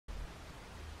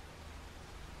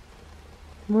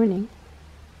Morning.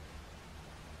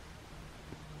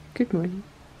 Good morning.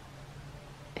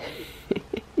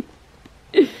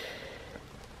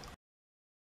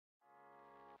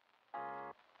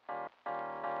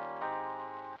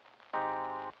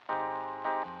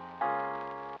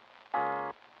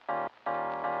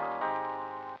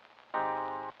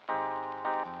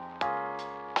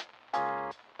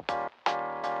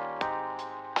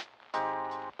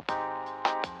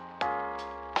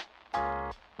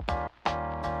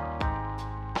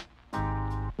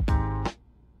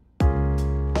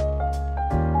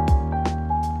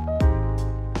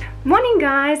 Morning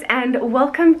guys, and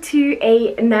welcome to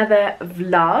another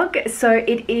vlog. So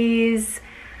it is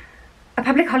a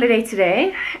public holiday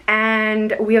today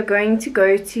and we are going to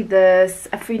go to this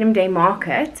Freedom Day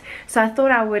market, so I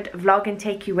thought I would vlog and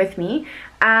take you with me.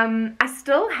 I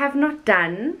still have not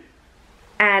done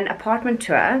an apartment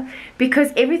tour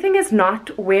because everything is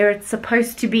not where it's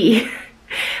supposed to be.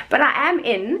 But I am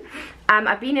in.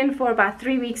 I've been in for about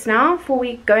 3 weeks now,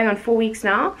 going on 4 weeks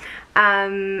now,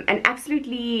 and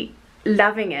absolutely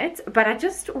loving it. But I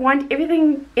just want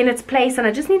everything in its place, and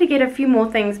I just need to get a few more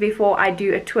things before I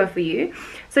do a tour for you.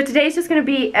 So today is just going to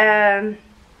be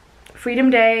Freedom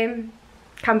Day.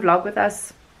 Come vlog with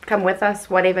us, come with us,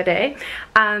 whatever day.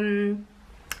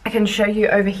 I can show you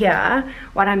over here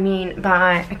what I mean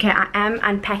by, okay, I am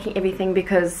unpacking everything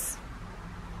because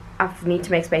I need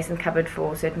to make space in the cupboard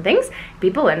for certain things,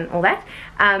 people and all that.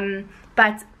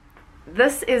 But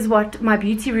this is what my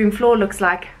beauty room floor looks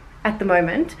like at the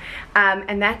moment,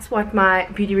 and that's what my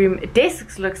beauty room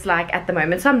desk looks like at the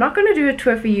moment. So I'm not going to do a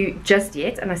tour for you just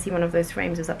yet, and I see one of those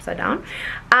frames is upside down.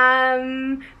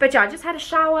 But yeah, I just had a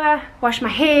shower, washed my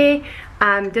hair,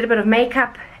 did a bit of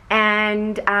makeup,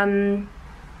 and I'm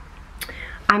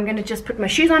going to just put my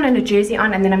shoes on and a jersey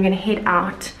on, and then I'm going to head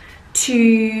out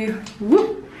to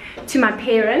my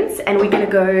parents, and we're going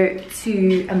to go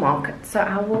to a market. So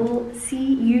I will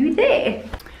see you there.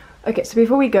 Okay, so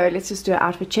before we go, let's just do an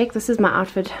outfit check. This is my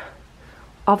outfit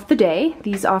of the day.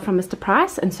 These are from Mr.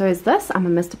 Price, and so is this. I'm a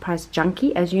Mr. Price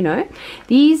junkie, as you know.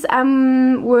 These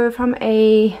were from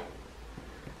a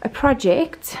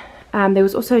project. There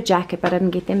was also a jacket, but I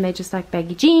didn't get them. They're just like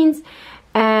baggy jeans,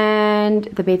 and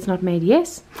the bed's not made,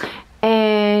 yes.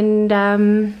 And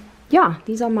yeah,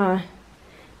 these are my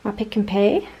pick and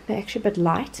pay. They're actually a bit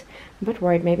light. I'm a bit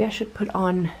worried. Maybe I should put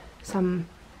on some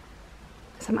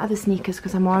other sneakers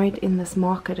because I'm worried in this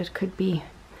market it could be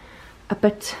a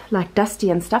bit like dusty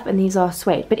and stuff, and these are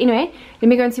suede. But anyway, let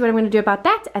me go and see what I'm going to do about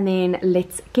that, and then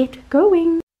let's get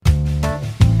going.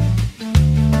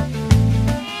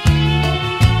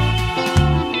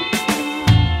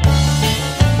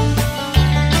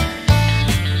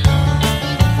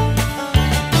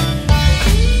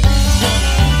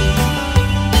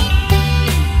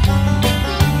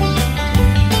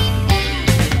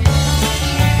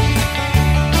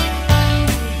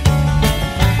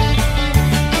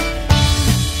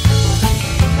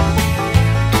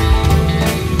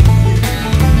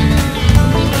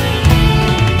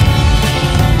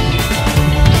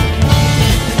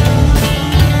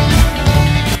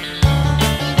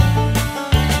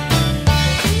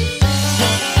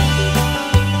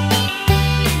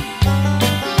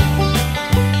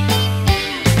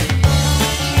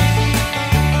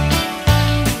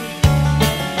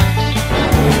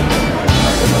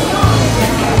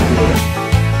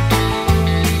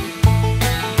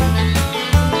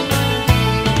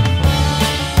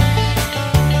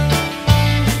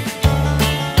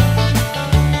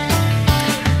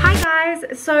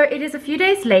 So it is a few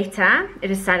days later,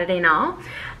 it is Saturday now,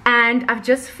 and I've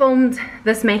just filmed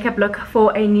this makeup look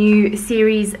for a new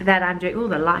series that I'm doing, oh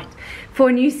the light, for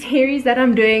a new series that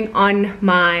I'm doing on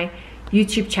my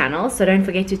YouTube channel, so don't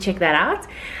forget to check that out.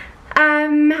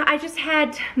 I just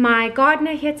had my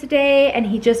gardener here today, and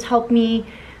he just helped me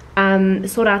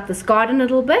sort out this garden a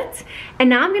little bit, and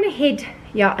now I'm gonna head,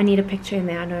 yeah, I need a picture in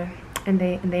there, I know. And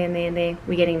there,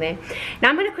 we're getting there. Now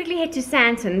I'm going to quickly head to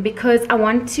Sandton because I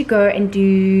want to go and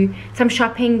do some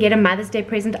shopping, get a Mother's Day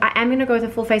present. I am going to go with a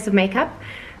full face of makeup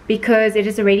because it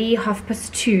is already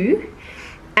 2:30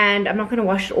 and I'm not going to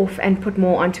wash it off and put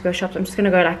more on to go shop. I'm just going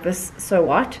to go like this, so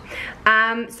what.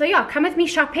 So yeah, come with me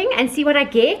shopping and see what I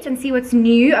get and see what's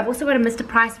new. I've also got a Mr.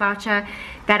 Price voucher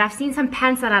that I've seen some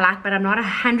pants that I like, but I'm not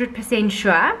 100%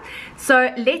 sure.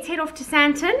 So let's head off to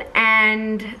Sandton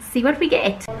and see what we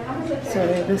get. So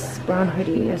this brown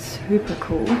hoodie is super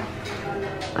cool.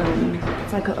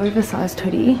 It's like an oversized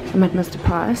hoodie. I'm at Mr.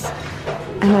 Price,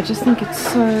 and I just think it's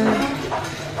so,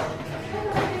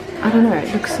 I don't know,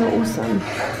 it looks so awesome.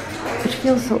 It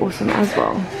feels so awesome as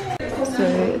well. So So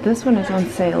this one is on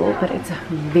sale, but it's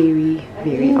very,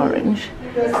 very orange.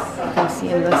 You'll see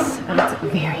in this, and it's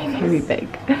very, very big.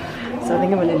 So I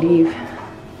think I'm going to leave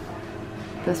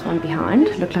this one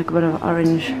behind. Look like a bit of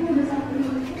orange.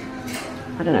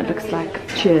 I don't know, it looks like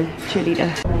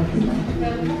cheerleader.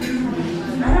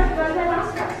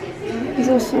 These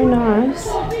are so nice,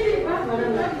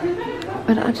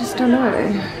 but I just don't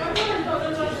know.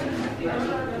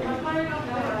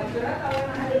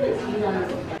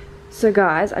 So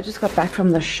guys, I just got back from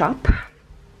the shop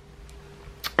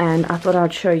and I thought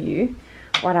I'd show you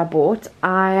what I bought.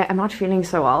 I am not feeling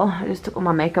so well. I just took all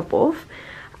my makeup off.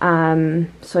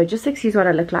 So just excuse what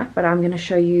I look like, but I'm going to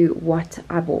show you what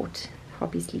I bought.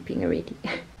 Hobby's sleeping already.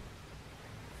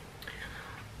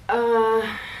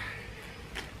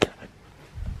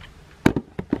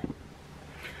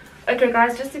 Okay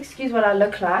guys, just excuse what I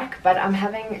look like, but I'm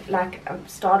having like a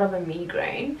start of a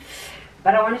migraine.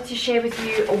 But I wanted to share with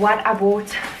you what I bought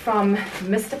from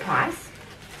Mr. Price.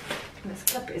 This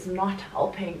clip is not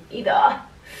helping either.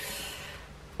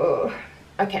 Oh.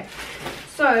 Okay,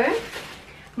 so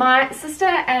my sister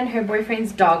and her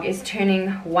boyfriend's dog is turning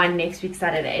 1 next week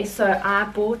Saturday. So I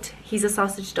bought, he's a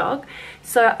sausage dog,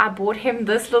 so I bought him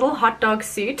this little hot dog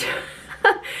suit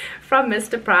from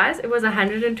Mr. Price. It was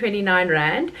 129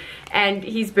 Rand, and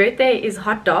his birthday is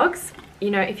hot dogs. You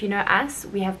know, if you know us,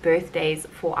 we have birthdays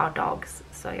for our dogs.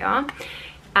 So yeah,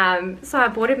 so I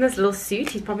bought him this little suit.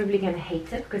 He's probably gonna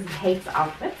hate it because he hates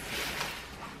outfits.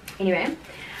 Anyway,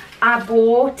 I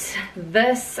bought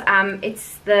this.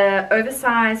 It's the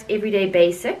oversized everyday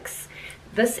basics.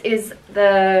 This is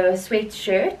the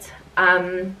sweatshirt.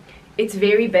 It's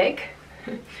very big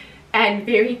and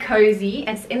very cozy.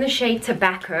 It's in the shade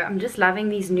tobacco. I'm just loving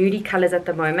these nudie colors at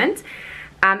the moment.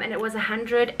 And it was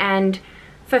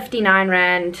 159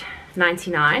 Rand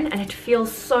 99, and it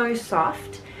feels so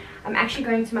soft. I'm actually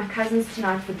going to my cousin's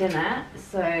tonight for dinner,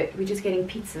 so we're just getting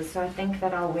pizzas, so I think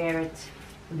that I'll wear it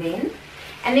then.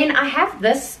 And then I have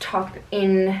this top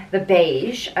in the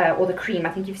beige or the cream. I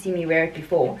think you've seen me wear it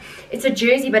before. It's a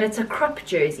jersey, but it's a crop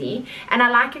jersey, and I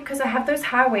like it because I have those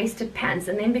high-waisted pants,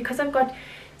 and then because I've got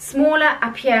smaller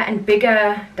up here and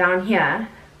bigger down here,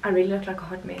 I really look like a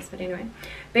hot mess, but anyway,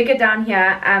 bigger down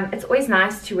here, it's always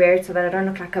nice to wear it so that I don't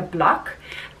look like a block.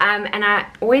 And I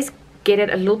always get it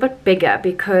a little bit bigger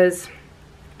because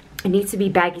it needs to be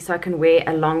baggy so I can wear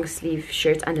a long sleeve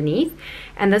shirt underneath.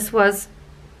 And this was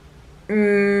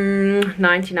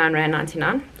 99 Rand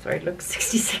 99. Sorry, it looks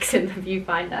 66 in the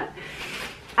viewfinder.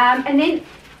 And then,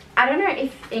 I don't know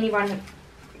if anyone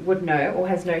would know or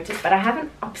has noticed, but I have an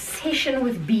obsession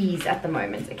with bees at the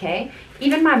moment. Okay,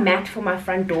 even my mat for my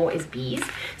front door is bees.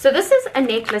 So this is a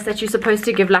necklace that you're supposed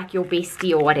to give like your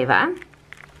bestie or whatever,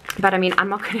 but I mean, I'm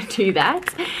not going to do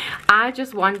that. I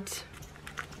just want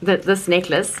this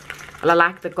necklace. Well, I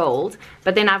like the gold,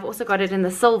 but then I've also got it in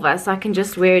the silver, so I can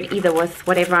just wear it either with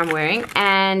whatever I'm wearing.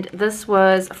 And this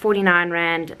was 49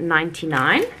 Rand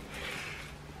 99.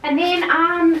 And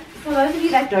then for those of you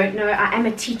that don't know, I am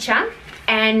a teacher,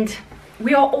 and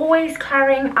we are always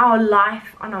carrying our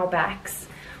life on our backs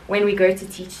when we go to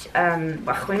teach,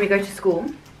 when we go to school.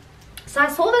 So I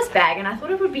saw this bag and I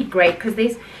thought it would be great because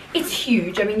it's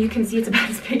huge. I mean, you can see it's about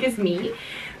as big as me,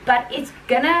 but it's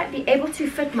gonna be able to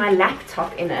fit my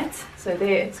laptop in it. So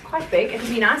there, it's quite big. It'll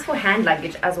be nice for hand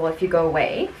luggage as well if you go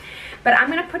away. But I'm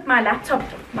gonna put my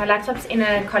laptop's in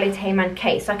a Colette Heyman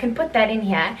case, so I can put that in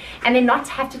here and then not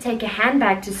have to take a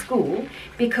handbag to school,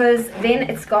 because then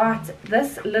it's got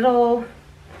this little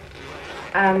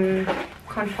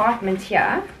compartment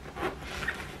here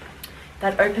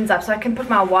that opens up, so I can put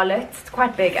my wallet. It's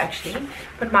quite big actually.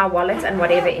 Put my wallet and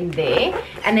whatever in there,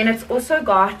 and then it's also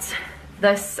got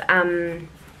this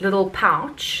little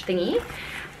pouch thingy,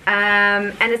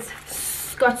 and it's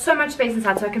got so much space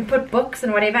inside, so I can put books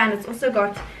and whatever, and it's also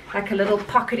got like a little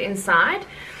pocket inside.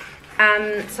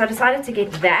 So I decided to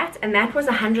get that, and that was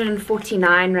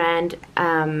 149 Rand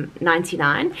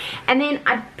 99. And then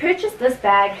I purchased this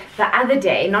bag the other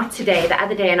day, not today, the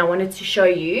other day, and I wanted to show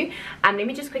you. Let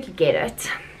me just quickly get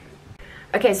it.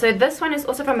 Okay, so this one is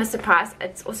also from Mr. Price.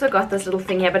 It's also got this little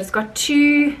thing here, but it's got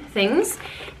two things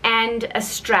and a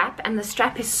strap, and the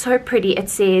strap is so pretty. It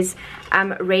says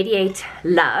radiate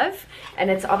love,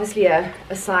 and it's obviously a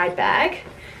side bag.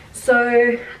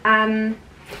 So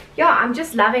yeah, I'm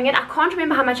just loving it. I can't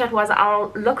remember how much that was.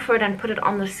 I'll look for it and put it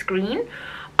on the screen.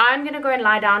 I'm gonna go and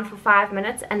lie down for 5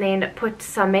 minutes and then put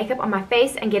some makeup on my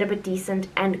face and get a bit decent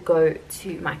and go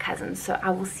to my cousin's. So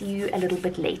I will see you a little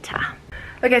bit later.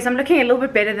 Okay, so I'm looking a little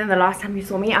bit better than the last time you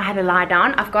saw me. I had to lie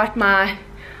down. I've got my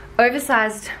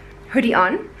oversized hoodie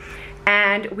on,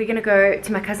 and we're gonna go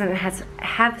to my cousin and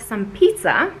have some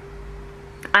pizza.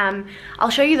 I'll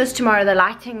show you this tomorrow. The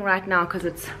lighting right now, because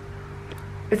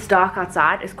it's dark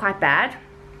outside, is quite bad.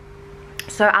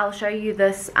 So I'll show you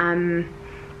this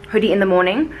hoodie in the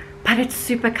morning, but it's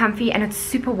super comfy and it's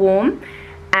super warm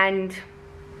and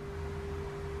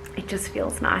it just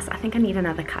feels nice. I think I need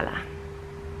another color.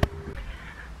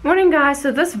 Morning guys,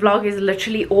 so this vlog is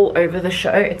literally all over the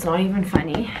show. It's not even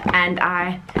funny, and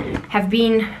I have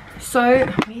been so,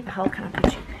 where the hell can I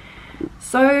put you?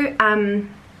 So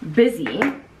busy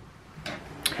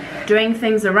doing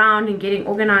things around and getting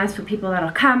organized for people that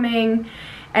are coming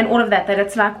and all of that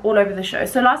it's like all over the show.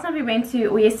 So last night we went to,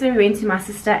 or yesterday we went to my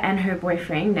sister and her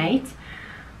boyfriend Nate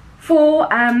for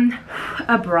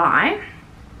a braai,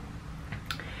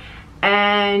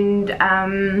 and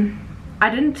I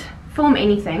didn't film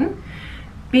anything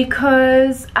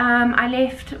because I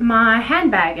left my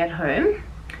handbag at home,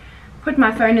 put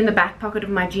my phone in the back pocket of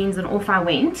my jeans, and off I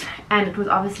went, and it was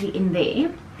obviously in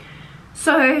there.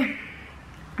 So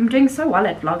I'm doing so well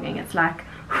at vlogging, it's like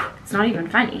it's not even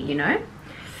funny, you know.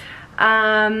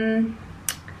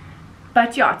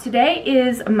 But yeah, today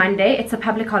is Monday, it's a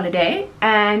public holiday,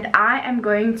 and I am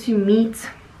going to meet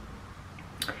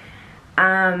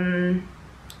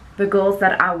the girls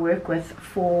that I work with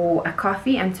for a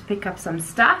coffee and to pick up some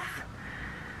stuff.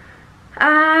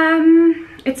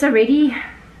 It's already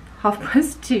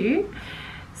 2:30,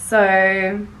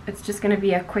 so it's just gonna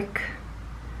be a quick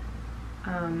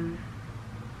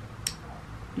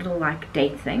little like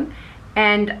date thing,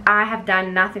 and I have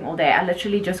done nothing all day. I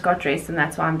literally just got dressed, and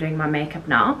that's why I'm doing my makeup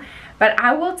now. But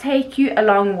I will take you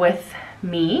along with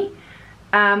me.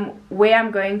 Where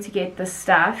I'm going to get the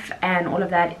stuff and all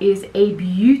of that is a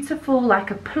beautiful, like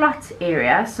a plot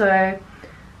area, so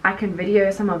I can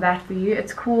video some of that for you.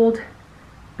 It's called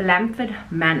Blamford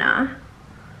Manor.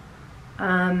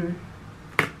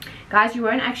 Guys, you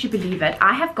won't actually believe it,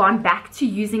 I have gone back to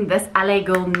using this LA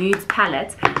Girl Nudes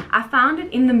palette. I found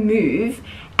it in the Move,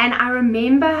 and I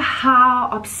remember how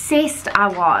obsessed I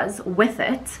was with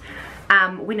it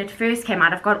when it first came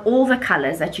out. I've got all the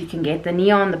colors that you can get, the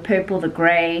neon, the purple, the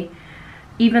gray,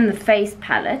 even the face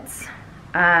palettes,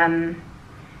 and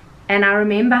I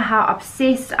remember how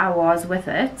obsessed I was with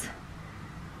it.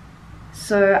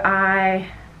 So I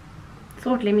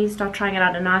thought, let me start trying it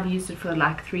out, and I've used it for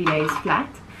like 3 days flat.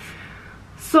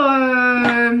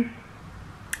 So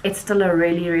it's still a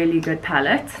really, really good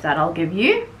palette that I'll give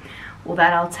you, or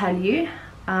that I'll tell you.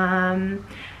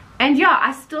 And yeah,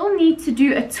 I still need to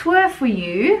do a tour for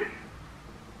you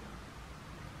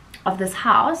of this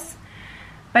house,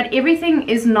 but everything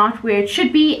is not where it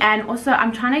should be, and also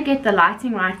I'm trying to get the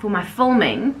lighting right for my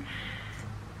filming,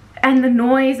 and the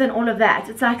noise and all of that.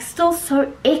 It's like still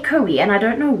so echoey, and I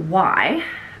don't know why.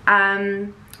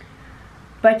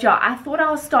 But yeah, I thought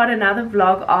I'll start another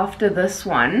vlog after this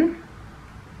one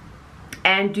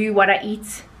and do what I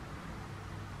eat,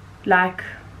 like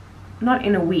not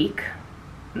in a week,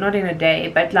 not in a day,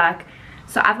 but like,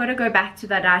 so I've got to go back to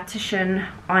the dietitian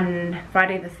on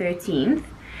Friday the 13th,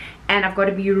 and I've got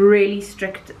to be really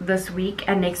strict this week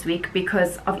and next week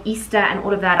because of Easter and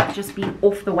all of that. I've just been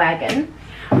off the wagon,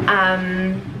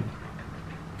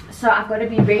 so I've got to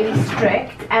be really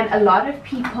strict. And a lot of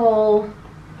people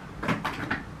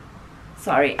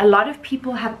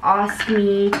have asked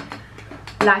me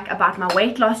like about my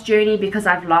weight loss journey, because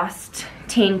I've lost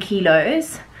 10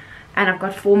 kilos and I've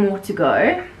got 4 more to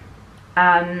go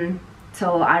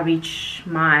till I reach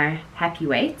my happy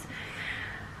weight.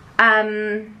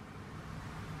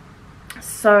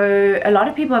 So a lot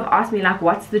of people have asked me like,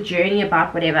 what's the journey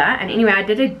about, whatever. And anyway, I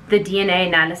did the DNA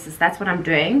analysis. That's what I'm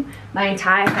doing. My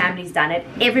entire family's done it.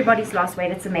 Everybody's lost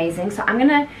weight. It's amazing. So I'm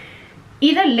gonna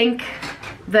either link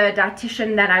the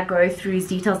dietitian that I go through's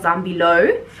details down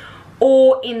below,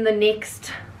 or in the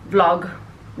next vlog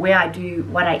where I do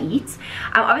what I eat.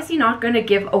 I'm obviously not going to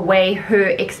give away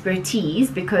her expertise,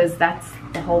 because that's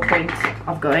the whole point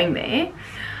of going there.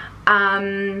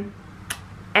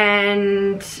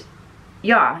 And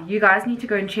yeah, you guys need to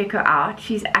go and check her out.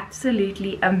 She's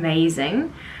absolutely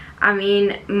amazing. I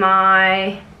mean,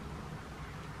 my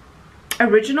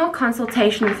original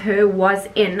consultation with her was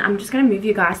in, I'm just going to move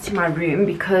you guys to my room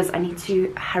because I need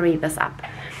to hurry this up.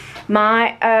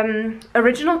 My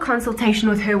original consultation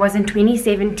with her was in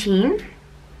 2017,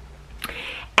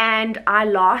 and I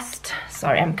lost,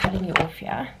 sorry, I'm cutting you off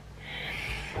here,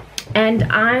 and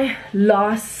I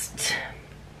lost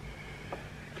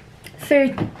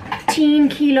 13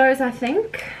 kilos, I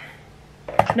think.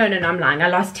 No, I'm lying. I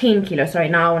lost 10 kilos. Sorry,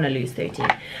 now I want to lose 13.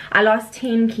 I lost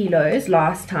 10 kilos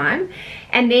last time.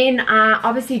 And then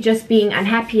obviously just being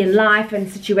unhappy in life and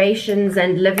situations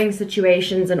and living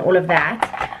situations and all of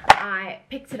that, I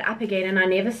picked it up again, and I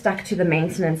never stuck to the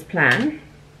maintenance plan.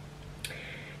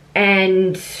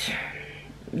 And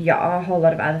yeah, a whole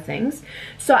lot of other things.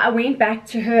 So I went back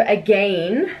to her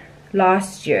again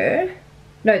last year.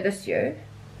 No, this year.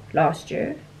 Last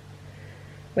year.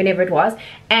 Whenever it was.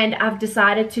 And I've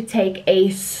decided to take a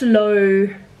slow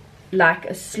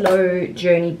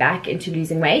journey back into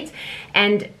losing weight.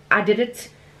 And I did it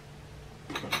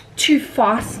too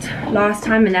fast last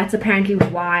time, and that's apparently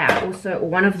why I also, or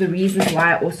one of the reasons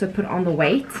why I also put on the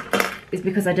weight, is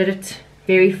because I did it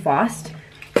very fast.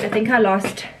 I think I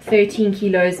lost 13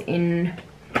 kilos in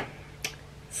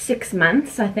 6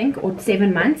 months, I think, or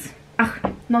 7 months.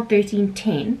 Not 13,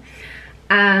 10.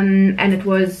 And it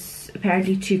was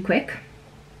apparently too quick.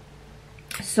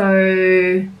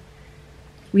 So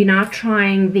we're now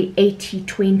trying the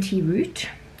 80-20 route,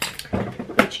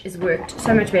 which has worked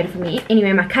so much better for me.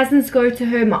 Anyway, my cousins go to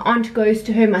her, my aunt goes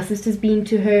to her, my sister's been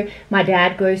to her, my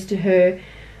dad goes to her,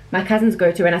 my cousins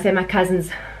go to her. And I say my cousins,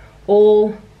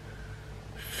 all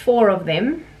 5 of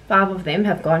them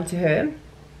have gone to her.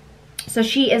 So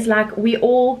she is like, we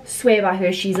all swear by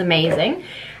her. She's amazing.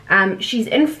 She's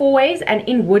in Fourways and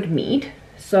in Woodmead,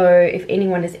 so if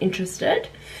anyone is interested.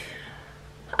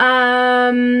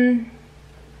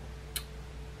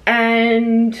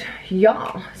 And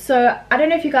yeah, so I don't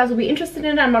know if you guys will be interested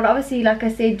in it. I'm not obviously, like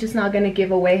I said just now, going to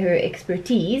give away her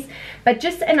expertise, but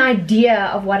just an idea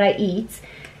of what I eat,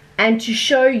 and to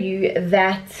show you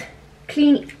that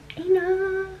clean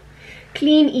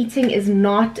eating is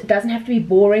doesn't have to be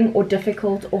boring or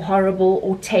difficult or horrible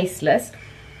or tasteless.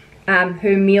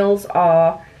 Her meals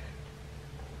are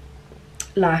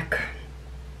like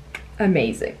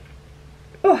amazing.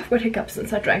 Oh, I've got hiccups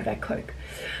since I drank that Coke.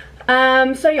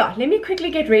 So yeah, let me quickly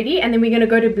get ready, and then we're going to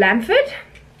go to Blamford.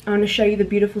 I want to show you the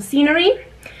beautiful scenery,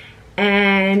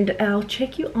 and I'll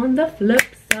check you on the flip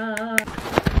side.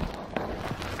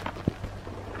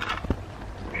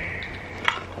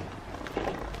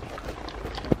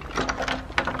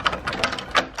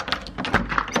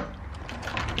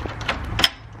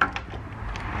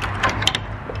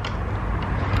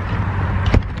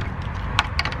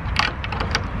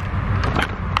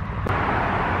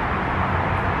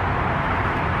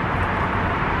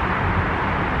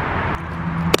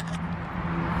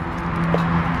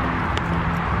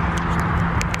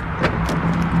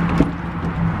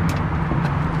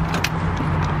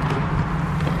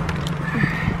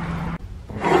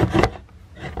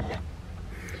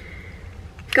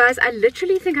 Guys, I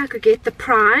literally think I could get the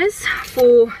prize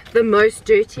for the most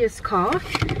dirtiest car.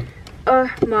 Oh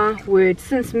my word,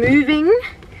 since moving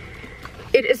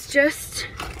it is just,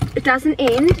 it doesn't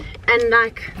end, and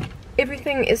like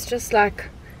everything is just like,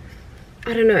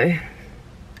 I don't know,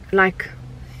 like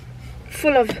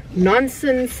full of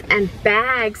nonsense and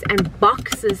bags and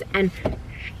boxes and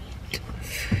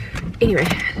anyway,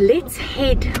 let's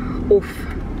head off.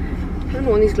 I haven't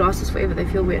worn these glasses forever, they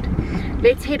feel weird.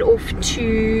 Let's head off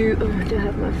to, oh, do I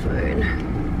have my phone?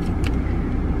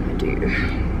 I do.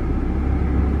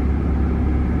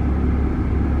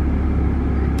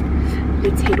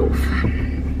 Let's head off.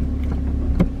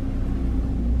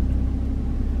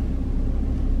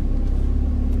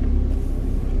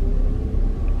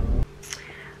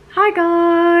 Hi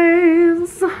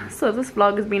guys! So this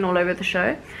vlog has been all over the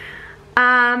show.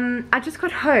 I just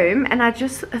got home and I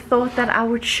just thought that I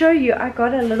would show you. I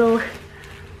got a little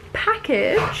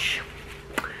package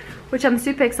which I'm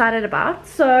super excited about.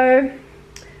 So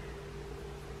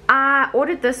I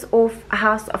ordered this off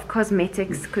House of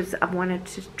Cosmetics because I wanted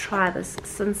to try this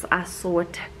since I saw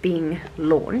it being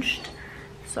launched.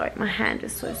 Sorry, my hand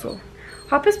is so sore.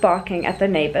 Hopper's barking at the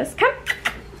neighbors.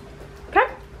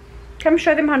 Come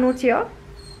show them how naughty you are.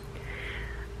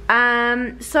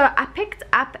 So I picked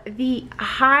up the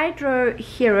Hydro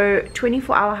Hero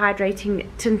 24-hour hydrating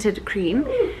tinted cream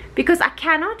because I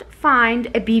cannot find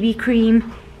a BB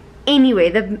cream anywhere.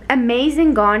 The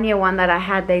amazing Garnier one that I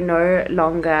had, they no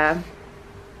longer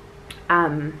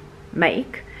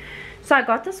make. So I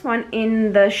got this one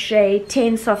in the shade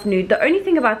 10 Soft Nude. The only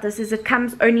thing about this is it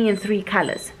comes only in 3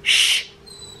 colors. Shh!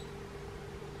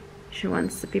 She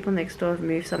wants, the people next door have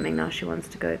moved something now, she wants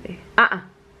to go there.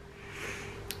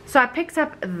 So I picked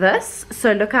up this,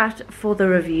 so look out for the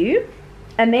review.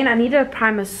 And then I needed a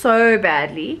primer so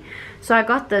badly, so I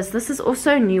got this. This is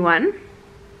also a new one.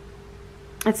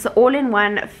 It's the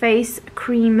all-in-one face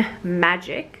cream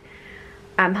magic.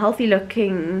 Healthy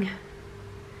looking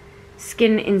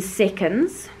skin in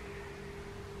seconds.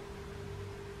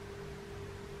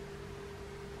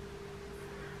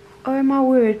 Oh my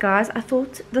word, guys, I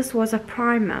thought this was a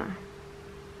primer.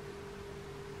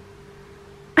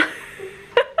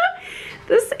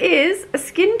 This is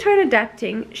skin tone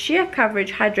adapting, sheer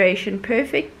coverage, hydration,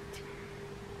 perfect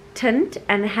tint,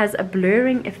 and has a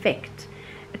blurring effect.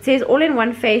 It says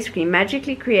all-in-one face cream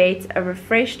magically creates a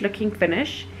refreshed looking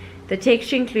finish. The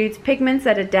texture includes pigments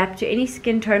that adapt to any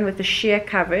skin tone with a sheer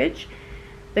coverage.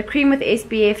 The cream with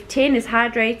SPF 10 is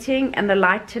hydrating, and the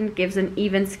light tint gives an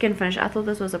even skin finish. I thought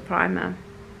this was a primer,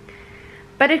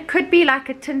 but it could be like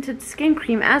a tinted skin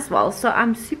cream as well, so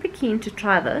I'm super keen to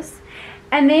try this.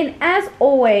 And then, as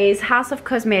always, House of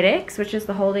Cosmetics, which is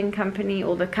the holding company,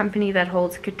 or the company that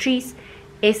holds Catrice,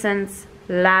 Essence,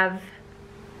 Love,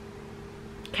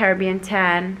 Caribbean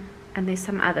Tan, and there's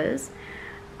some others.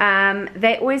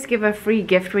 They always give a free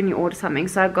gift when you order something.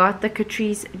 So I got the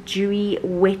Catrice Dewy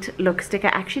Wet Look Stick. I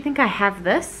actually think I have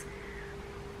this,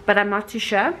 but I'm not too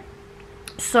sure.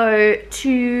 So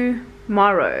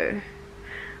tomorrow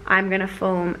I'm going to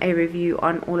film a review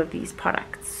on all of these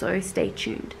products, so stay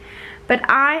tuned. But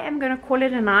I am going to call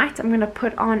it a night. I'm going to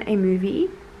put on a movie.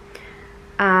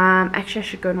 Actually, I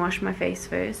should go and wash my face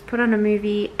first. Put on a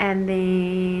movie, and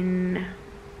then,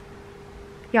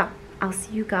 yeah, I'll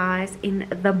see you guys in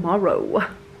the morrow.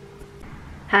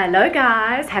 Hello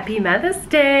guys, happy Mother's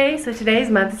Day. So today is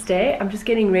Mother's Day. I'm just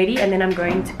getting ready, and then I'm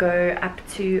going to go up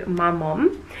to my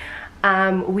mom.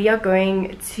 We are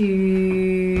going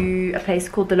to a place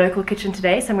called the Local Kitchen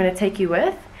today, so I'm going to take you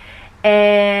with.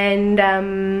 And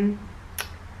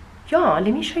yeah,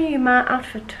 let me show you my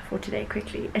outfit for today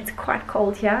quickly. It's quite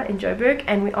cold here in Joburg,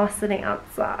 and we are sitting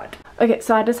outside. Okay,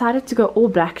 so I decided to go all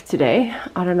black today.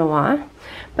 I don't know why,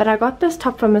 but I got this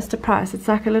top from Mr. Price. It's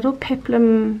like a little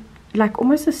peplum, like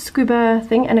almost a scuba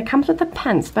thing, and it comes with the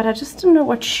pants, but I just didn't know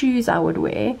what shoes I would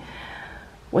wear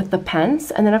with the pants.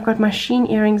 And then I've got my Sheen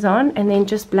earrings on, and then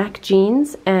just black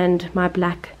jeans and my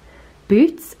black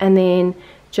boots, and then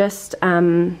just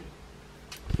some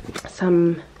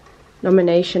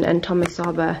Nomination and Thomas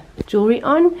Saba jewelry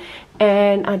on.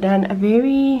 And I've done a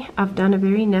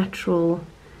very natural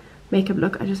makeup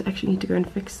look. I just actually need to go and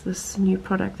fix this new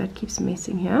product that keeps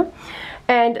messing here.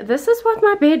 And this is what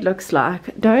my bed looks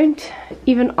like. Don't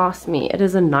even ask me, it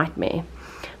is a nightmare.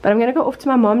 But I'm gonna go off to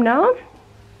my mom now,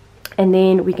 and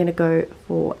then we're gonna go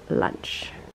for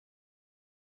lunch.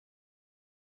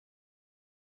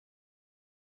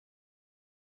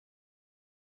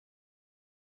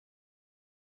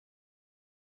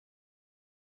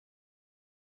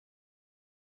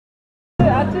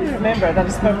 I do remember that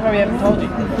I probably haven't told you,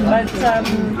 but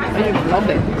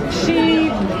lovely. She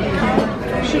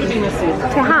should have been a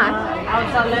season. Say hi.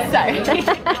 Sorry.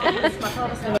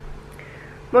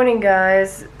 Morning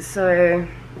guys. So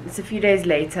it's a few days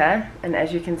later, and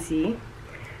as you can see,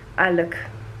 I look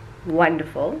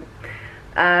wonderful.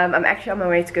 I'm actually on my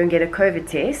way to go and get a COVID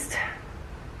test.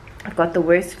 I've got the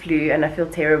worst flu and I feel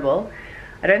terrible.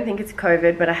 I don't think it's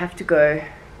COVID, but I have to go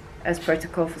as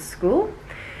protocol for school.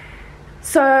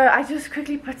 So I just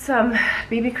quickly put some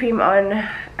BB cream on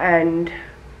and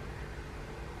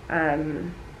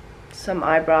some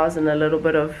eyebrows and a little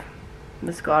bit of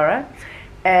mascara,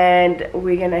 and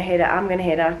I'm gonna head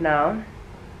out now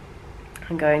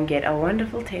and go and get a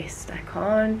wonderful test. I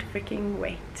can't freaking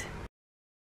wait.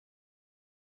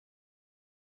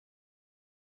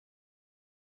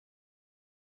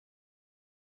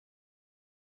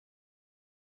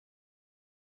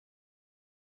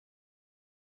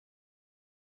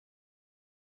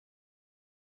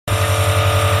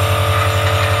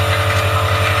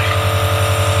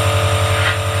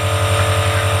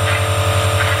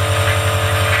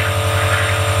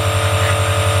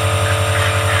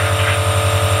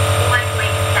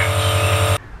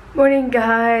 Morning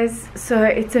guys. So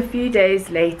it's a few days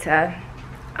later.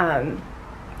 I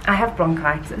have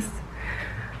bronchitis.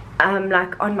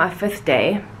 Like on my 5th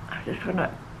day. I just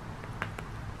wanna,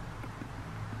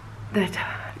 that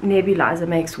nebulizer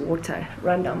makes water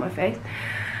run down my face.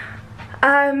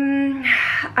 I'm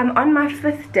on my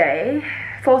 4th day.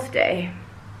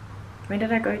 When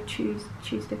did I go?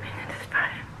 Tuesday.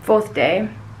 4th day.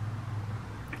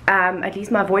 At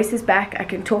least my voice is back. I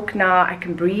can talk now. I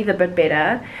can breathe a bit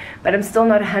better, but I'm still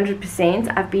not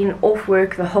 100%. I've been off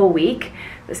work the whole week.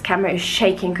 This camera is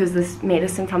shaking because this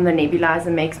medicine from the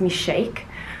nebulizer makes me shake.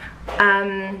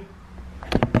 I'm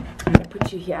gonna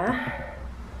put you here.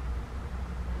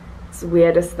 It's the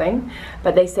weirdest thing,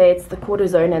 but they say it's the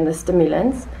cortisone and the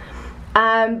stimulants.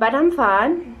 But I'm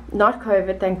fine. Not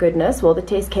COVID, thank goodness. Well, the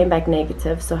test came back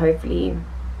negative, so hopefully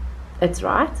it's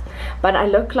right. But I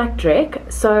look like Drake.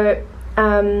 So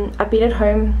I've been at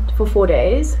home for 4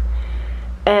 days,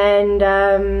 and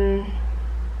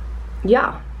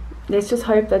yeah, let's just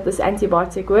hope that this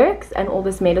antibiotic works and all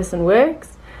this medicine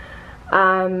works.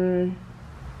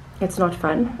 It's not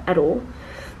fun at all.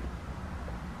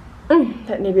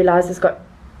 That nebulizer's got,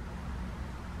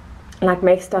 like,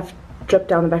 makes stuff drip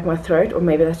down the back of my throat, or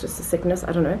maybe that's just a sickness,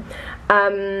 I don't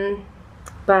know.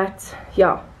 But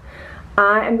yeah,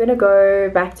 I am gonna go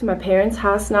back to my parents'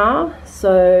 house now,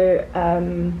 so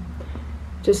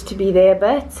just to be there a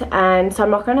bit, and so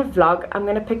I'm not gonna vlog. I'm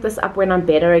gonna pick this up when I'm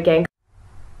better again.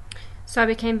 So I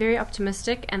became very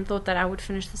optimistic and thought that I would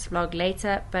finish this vlog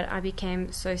later, but I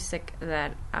became so sick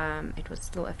that it was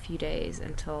still a few days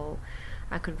until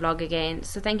I could vlog again.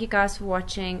 So thank you guys for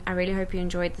watching. I really hope you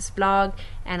enjoyed this vlog,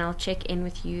 and I'll check in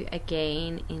with you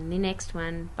again in the next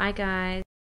one. Bye guys.